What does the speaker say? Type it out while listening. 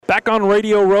Back on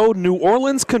Radio Road, New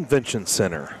Orleans Convention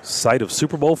Center, site of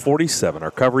Super Bowl 47. Our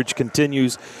coverage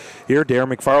continues here.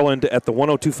 Darren McFarland at the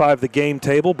 102.5 The Game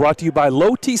table, brought to you by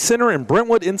Low T Center in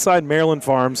Brentwood inside Maryland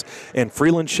Farms and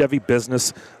Freeland Chevy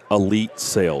Business Elite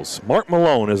Sales. Mark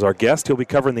Malone is our guest. He'll be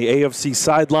covering the AFC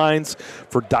sidelines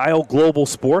for Dial Global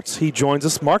Sports. He joins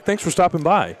us. Mark, thanks for stopping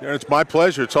by. Yeah, it's my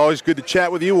pleasure. It's always good to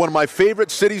chat with you. One of my favorite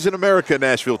cities in America,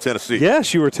 Nashville, Tennessee.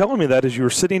 Yes, you were telling me that as you were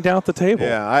sitting down at the table.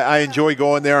 Yeah, I enjoy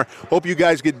going there. Hope you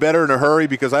guys get better in a hurry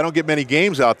because I don't get many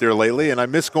games out there lately, and I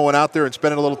miss going out there and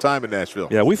spending a little time in Nashville.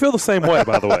 Yeah, we feel the same way,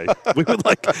 by the way. We would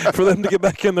like for them to get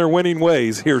back in their winning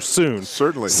ways here soon.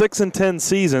 Certainly. 6-10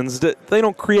 seasons, they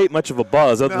don't create much of a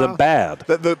buzz other than bad.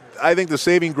 I think the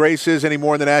saving grace is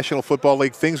anymore in the National Football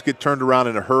League, things get turned around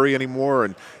in a hurry anymore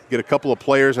and get a couple of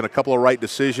players and a couple of right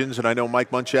decisions. And I know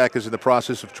Mike Munchak is in the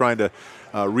process of trying to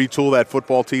retool that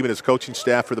football team and his coaching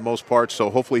staff for the most part. So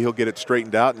hopefully he'll get it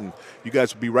straightened out and you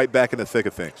guys will be right back in the thick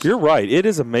of things. You're right. It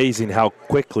is amazing how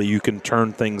quickly you can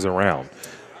turn things around.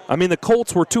 I mean, the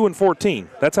Colts were 2-14.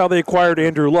 That's how they acquired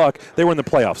Andrew Luck. They were in the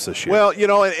playoffs this year. Well,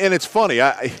 and it's funny.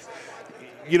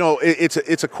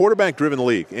 It's a quarterback-driven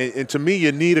league, and to me,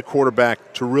 you need a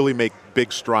quarterback to really make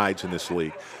big strides in this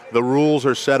league. The rules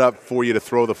are set up for you to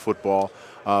throw the football,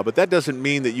 but that doesn't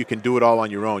mean that you can do it all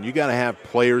on your own. You got to have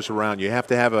players around you. You have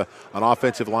to have an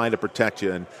offensive line to protect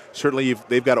you, and certainly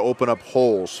they've got to open up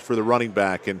holes for the running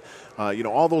back and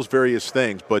all those various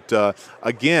things. But,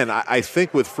 again, I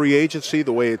think with free agency,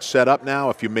 the way it's set up now,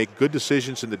 if you make good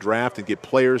decisions in the draft and get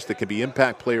players that can be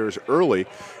impact players early,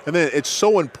 and then it's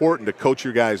so important to coach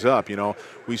your guys up.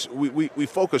 We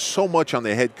focus so much on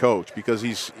the head coach because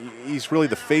he's really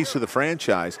the face of the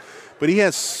franchise. But he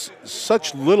has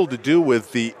such little to do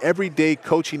with the everyday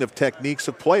coaching of techniques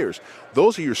of players.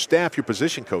 Those are your staff, your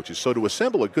position coaches. So to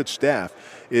assemble a good staff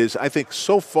is, I think,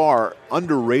 so far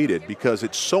underrated because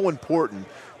it's so important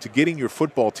to getting your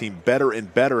football team better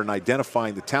and better and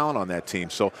identifying the talent on that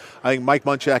team. So I think Mike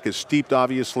Munchak is steeped,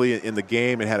 obviously, in the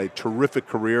game and had a terrific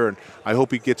career, and I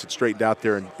hope he gets it straightened out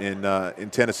there in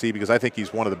Tennessee because I think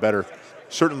he's one of the better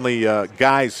certainly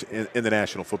guys in the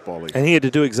National Football League. And he had to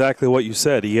do exactly what you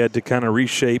said. He had to kind of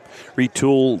reshape,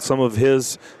 retool some of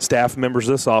his staff members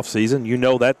this offseason. You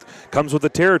know that comes with the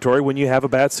territory when you have a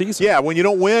bad season. Yeah, when you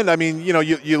don't win, I mean,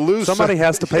 you lose. Somebody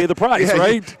has to pay the price,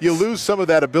 right? You lose some of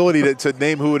that ability to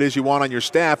name who it is you want on your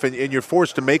staff, and you're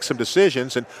forced to make some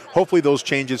decisions, and hopefully those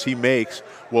changes he makes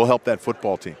will help that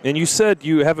football team. And you said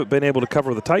you haven't been able to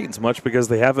cover the Titans much because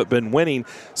they haven't been winning.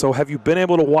 So have you been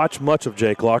able to watch much of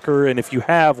Jake Locker? And if you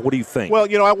have, what do you think? Well,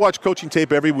 I watch coaching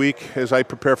tape every week as I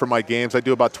prepare for my games. I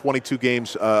do about 22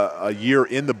 games a year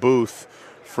in the booth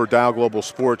for Dial Global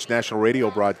Sports national radio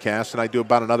broadcast, and I do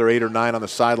about another 8 or 9 on the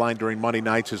sideline during Monday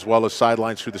nights as well as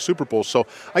sidelines through the Super Bowl. So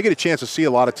I get a chance to see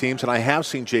a lot of teams, and I have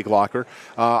seen Jake Locker.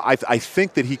 I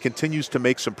think that he continues to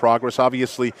make some progress.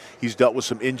 Obviously, he's dealt with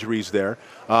some injuries there.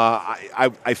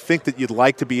 I think that you'd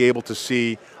like to be able to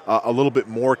see a little bit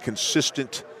more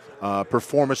consistent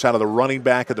performance out of the running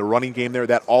back and the running game there.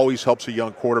 That always helps a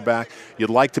young quarterback. You'd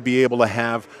like to be able to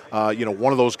have,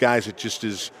 one of those guys that just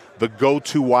is the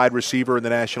go-to wide receiver in the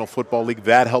National Football League.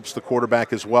 That helps the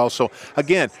quarterback as well. So,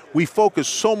 again, we focus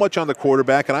so much on the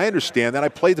quarterback, and I understand that. I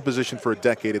played the position for a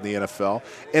decade in the NFL,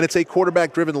 and it's a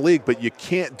quarterback-driven league, but you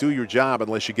can't do your job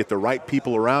unless you get the right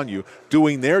people around you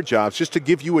doing their jobs just to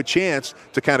give you a chance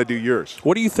to kind of do yours.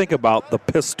 What do you think about the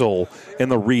pistol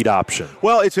and the read option?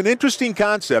 Well, it's an interesting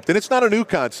concept, and it's not a new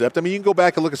concept. I mean, you can go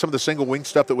back and look at some of the single wing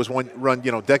stuff that was run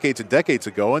decades and decades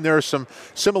ago, and there are some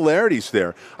similarities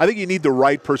there. I think you need the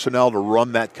right personnel to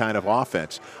run that kind of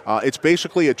offense. It's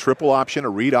basically a triple option, a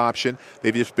read option.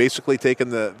 They've just basically taken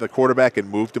the quarterback and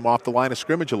moved him off the line of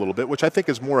scrimmage a little bit, which I think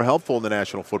is more helpful in the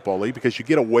National Football League because you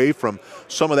get away from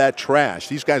some of that trash.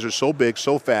 These guys are so big,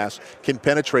 so fast, can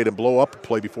penetrate and blow up a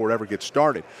play before it ever gets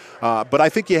started. But I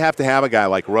think you have to have a guy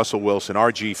like Russell Wilson,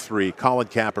 RG3, Colin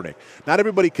Kaepernick. Not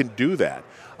everybody can do that.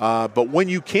 But when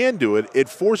you can do it, it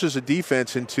forces a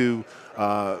defense into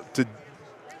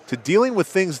to dealing with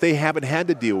things they haven't had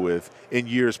to deal with in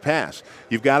years past.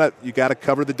 You got to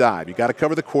cover the dive. You got to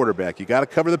cover the quarterback. You got to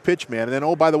cover the pitch man. And then,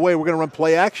 oh, by the way, we're going to run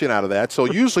play action out of that. So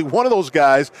usually one of those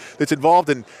guys that's involved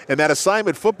in that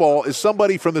assignment football is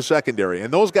somebody from the secondary.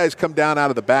 And those guys come down out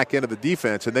of the back end of the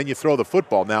defense, and then you throw the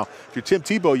football. Now, if you're Tim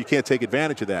Tebow, you can't take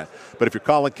advantage of that. But if you're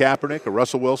Colin Kaepernick or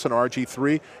Russell Wilson or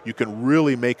RG3, you can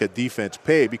really make a defense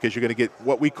pay because you're going to get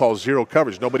what we call zero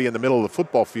coverage. Nobody in the middle of the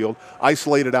football field,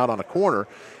 isolated out on a corner.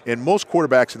 And most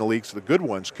quarterbacks in the leagues, the good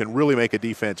ones, can really make a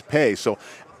defense pay. So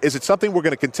Is it something we're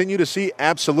going to continue to see?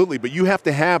 Absolutely. But you have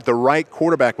to have the right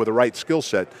quarterback with the right skill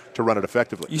set to run it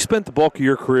effectively. You spent the bulk of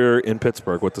your career in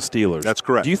Pittsburgh with the Steelers. That's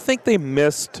correct. Do you think they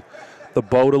missed the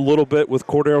boat a little bit with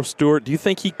Cordell Stewart? Do you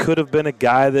think he could have been a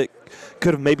guy that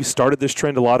could have maybe started this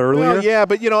trend a lot earlier? Well, yeah,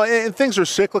 but, and things are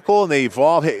cyclical and they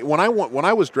evolve. Hey, when I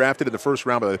was drafted in the first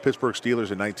round by the Pittsburgh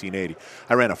Steelers in 1980,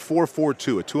 I ran a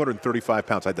 4.42 at 235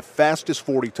 pounds. I had the fastest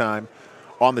 40 time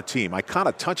on the team. I caught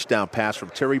a touchdown pass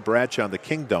from Terry Bradshaw in the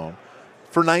Kingdome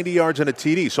for 90 yards and a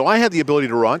TD. So I had the ability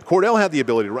to run. Cordell had the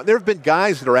ability to run. There have been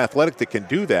guys that are athletic that can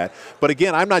do that. But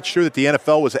again, I'm not sure that the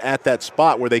NFL was at that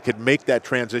spot where they could make that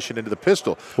transition into the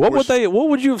pistol. What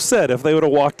would you have said if they would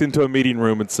have walked into a meeting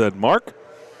room and said, Mark,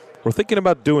 we're thinking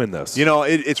about doing this?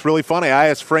 It's really funny. I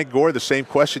asked Frank Gore the same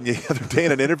question the other day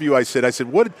in an interview. I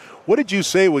said, what did you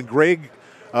say when Greg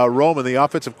Roman, the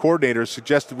offensive coordinator,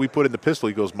 suggested we put in the pistol?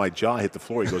 He goes, my jaw hit the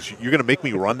floor. He goes, you're going to make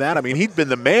me run that? I mean, he'd been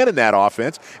the man in that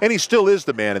offense, and he still is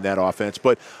the man in that offense.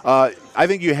 But I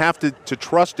think you have to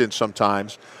trust in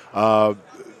sometimes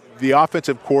the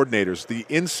offensive coordinators, the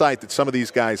insight that some of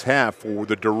these guys have for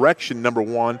the direction, number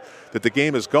one, that the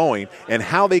game is going, and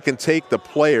how they can take the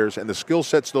players and the skill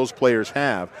sets those players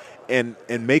have and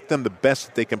make them the best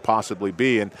that they can possibly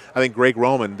be. And I think Greg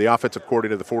Roman, the offensive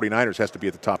coordinator of the 49ers, has to be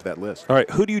at the top of that list. All right,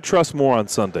 who do you trust more on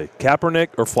Sunday, Kaepernick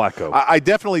or Flacco? I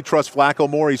definitely trust Flacco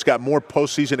more. He's got more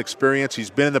postseason experience. He's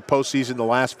been in the postseason the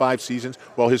last 5 seasons,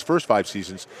 his first 5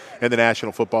 seasons in the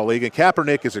National Football League. And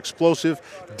Kaepernick is explosive,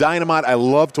 dynamite. I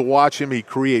love to watch him. He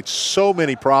creates so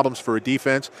many problems for a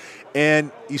defense. And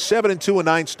he's 7-2 in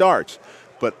 9 starts.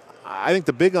 But I think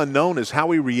the big unknown is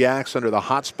how he reacts under the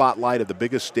hot spotlight of the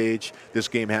biggest stage this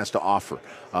game has to offer.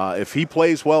 If he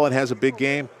plays well and has a big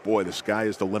game, boy, the sky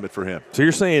is the limit for him. So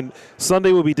you're saying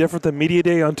Sunday will be different than Media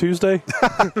Day on Tuesday?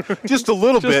 Just a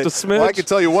little bit. Just a smidge? Well, I can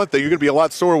tell you one thing. You're going to be a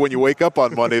lot sore when you wake up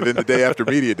on Monday than the day after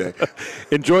Media Day.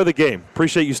 Enjoy the game.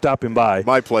 Appreciate you stopping by.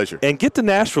 My pleasure. And get to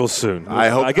Nashville soon. I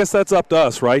hope. I guess that's up to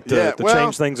us, right, to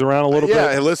change things around a little bit?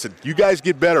 Yeah, hey, listen, you guys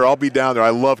get better. I'll be down there.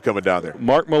 I love coming down there.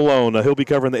 Mark Malone, he'll be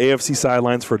covering the AFC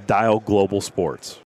sidelines for Dial Global Sports.